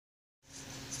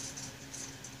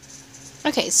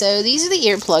Okay, so these are the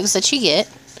earplugs that you get.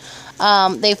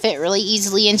 They fit really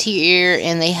easily into your ear,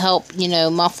 and they help,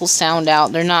 muffle sound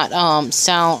out. They're not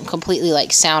sound completely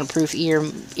like soundproof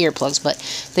earplugs, but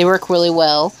they work really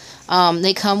well.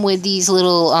 They come with these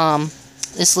little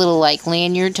this little like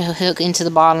lanyard to hook into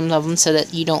the bottom of them so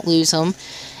that you don't lose them.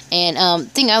 And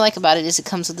thing I like about it is it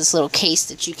comes with this little case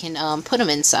that you can put them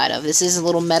inside of. This is a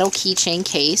little metal keychain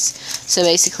case, so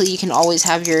basically you can always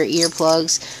have your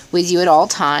earplugs with you at all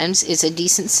times. It's a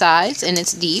decent size and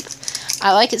it's deep.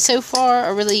 I like it so far. I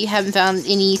really haven't found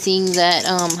anything that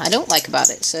I don't like about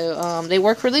it. So they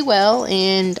work really well,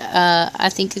 and I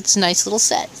think it's a nice little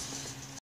set.